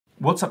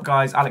What's up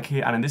guys, Alec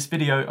here, and in this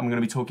video I'm going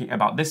to be talking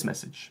about this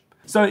message.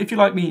 So if you're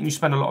like me and you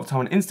spend a lot of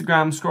time on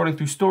Instagram scrolling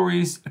through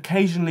stories,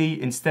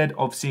 occasionally instead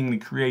of seeing the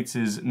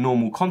creator's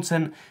normal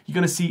content, you're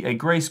going to see a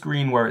grey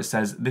screen where it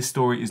says this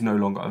story is no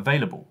longer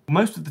available.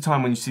 Most of the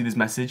time when you see this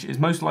message, it's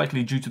most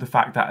likely due to the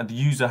fact that the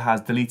user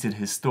has deleted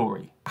his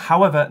story.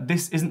 However,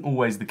 this isn't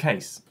always the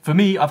case. For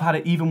me, I've had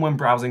it even when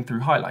browsing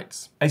through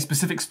highlights. A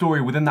specific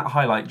story within that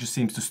highlight just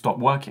seems to stop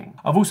working.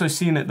 I've also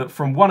seen it that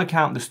from one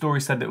account the story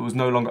said that it was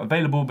no longer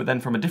available, but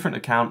then from a different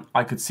account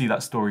I could see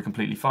that story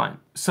completely fine.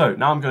 So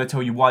now I'm going to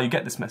tell you why you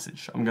get this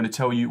message. I'm going to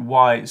tell you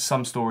why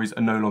some stories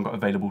are no longer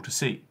available to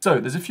see. So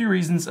there's a few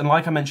reasons, and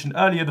like I mentioned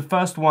earlier, the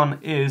first one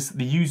is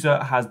the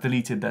user has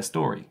deleted their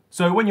story.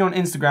 So when you're on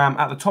Instagram,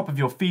 at the top of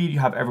your feed you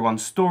have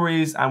everyone's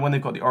stories, and when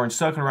they've got the orange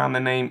circle around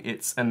their name,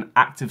 it's an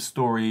active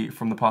story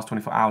from the past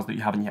 24 hours that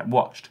you haven't yet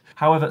watched.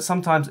 However,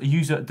 sometimes a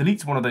user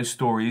deletes one of those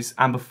stories,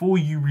 and before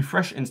you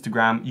refresh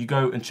Instagram, you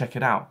go and check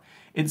it out.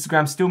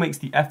 Instagram still makes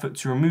the effort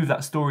to remove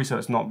that story so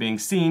it's not being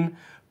seen,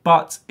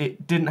 but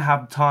it didn't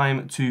have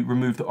time to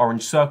remove the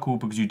orange circle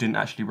because you didn't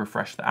actually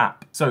refresh the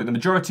app. So the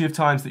majority of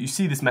times that you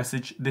see this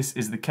message, this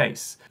is the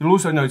case. You'll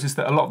also notice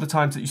that a lot of the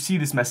times that you see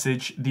this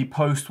message, the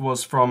post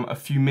was from a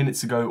few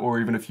minutes ago or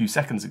even a few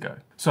seconds ago.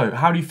 So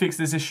how do you fix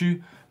this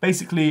issue?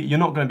 Basically, you're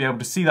not going to be able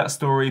to see that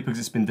story because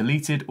it's been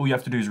deleted. All you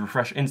have to do is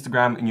refresh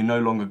Instagram and you're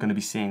no longer going to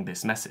be seeing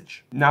this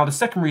message. Now, the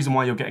second reason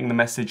why you're getting the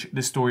message,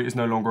 this story is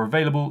no longer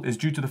available, is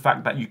due to the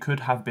fact that you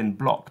could have been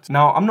blocked.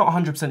 Now, I'm not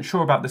 100%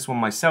 sure about this one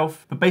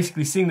myself, but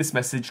basically seeing this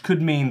message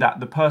could mean that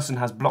the person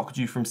has blocked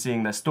you from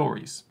seeing their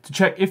stories. To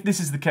check if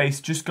this is the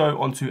case, just go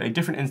onto a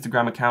different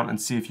Instagram account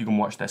and see if you can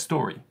watch their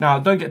story. Now,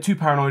 don't get too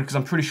paranoid because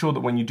I'm pretty sure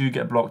that when you do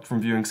get blocked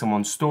from viewing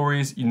someone's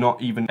stories, you're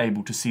not even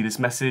able to see this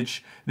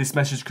message. This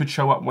message could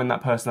show up when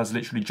that person has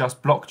literally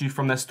just blocked you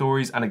from their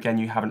stories, and again,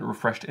 you haven't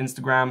refreshed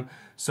Instagram.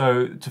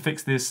 So to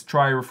fix this,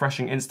 try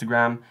refreshing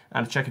Instagram,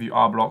 and to check if you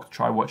are blocked,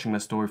 try watching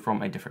their story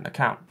from a different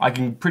account. I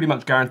can pretty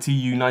much guarantee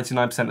you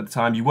 99% of the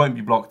time you won't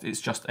be blocked,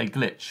 it's just a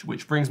glitch.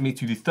 Which brings me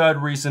to the third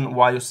reason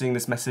why you're seeing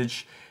this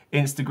message.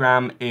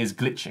 Instagram is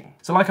glitching.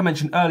 So like I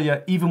mentioned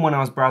earlier, even when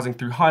I was browsing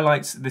through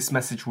highlights, this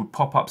message would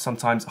pop up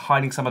sometimes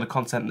hiding some of the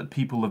content that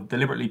people have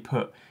deliberately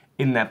put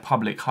in their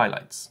public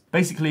highlights.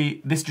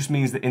 Basically, this just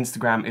means that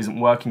Instagram isn't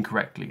working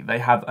correctly. They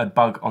have a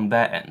bug on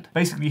their end.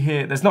 Basically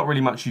here, there's not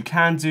really much you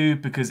can do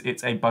because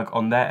it's a bug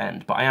on their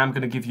end, but I am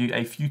going to give you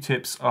a few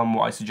tips on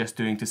what I suggest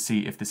doing to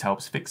see if this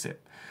helps fix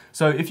it.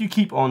 So if you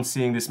keep on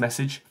seeing this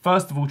message,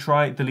 first of all,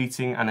 try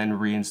deleting and then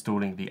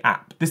reinstalling the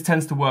app. This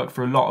tends to work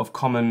for a lot of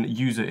common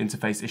user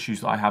interface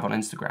issues that I have on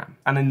Instagram.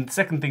 And then the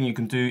second thing you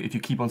can do if you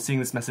keep on seeing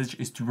this message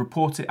is to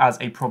report it as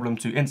a problem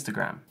to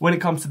Instagram. When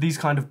it comes to these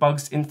kind of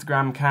bugs,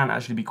 Instagram can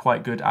actually be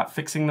quite good at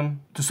fixing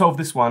them. To solve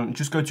this one,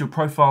 just go to your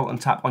profile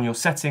and tap on your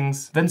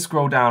settings, then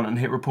scroll down and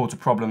hit report a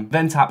problem,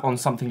 then tap on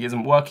something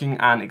isn't working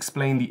and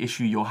explain the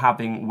issue you're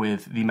having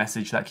with the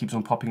message that keeps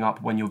on popping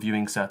up when you're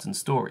viewing certain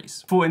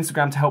stories. For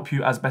Instagram to help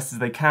you as best as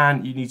they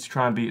can, you need to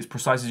try and be as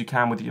precise as you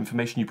can with the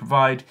information you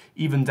provide,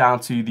 even down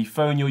to the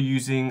phone you're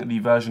using, the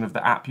version of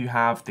the app you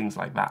have, things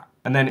like that.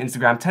 And then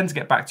Instagram tends to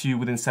get back to you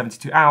within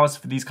 72 hours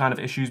for these kind of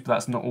issues, but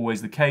that's not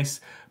always the case.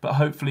 But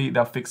hopefully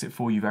they'll fix it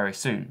for you very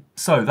soon.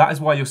 So that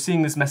is why you're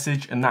seeing this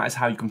message, and that is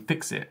how you can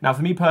fix it. Now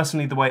for me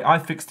personally, the way I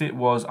fixed it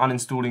was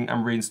uninstalling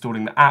and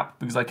reinstalling the app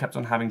because I kept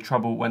on having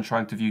trouble when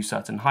trying to view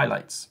certain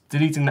highlights.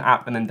 Deleting the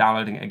app and then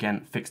downloading it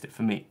again fixed it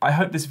for me. I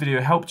hope this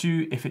video helped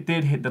you. If it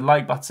did, hit the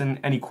like button.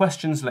 Any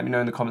questions, let me know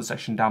in the comment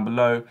section down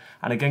below.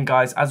 And again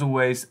guys, as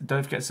always,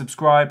 don't forget to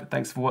subscribe.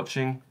 Thanks for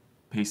watching.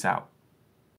 Peace out.